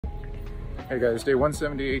Hey guys, day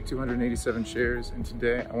 178, 287 shares, and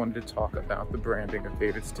today I wanted to talk about the branding of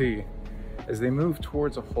DavidsTea. As they move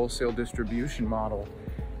towards a wholesale distribution model,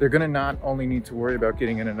 they're going to not only need to worry about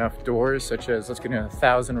getting in enough doors, such as let's get in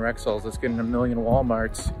 1,000 Rexalls, let's get in 1,000,000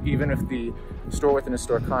 Walmarts, even if the store within a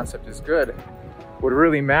store concept is good. What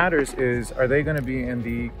really matters is, are they going to be in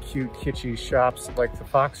the cute, kitschy shops like the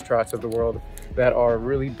Foxtrots of the world that are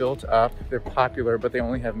really built up, they're popular, but they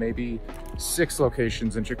only have maybe 6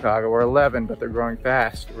 locations in Chicago, or 11, but they're growing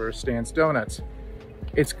fast, or Stan's Donuts.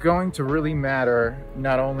 It's going to really matter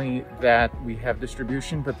not only that we have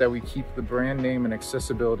distribution, but that we keep the brand name and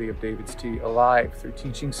accessibility of DavidsTea alive through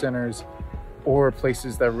teaching centers or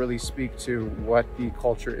places that really speak to what the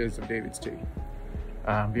culture is of DavidsTea.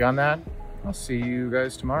 Beyond that, I'll see you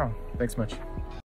guys tomorrow. Thanks much.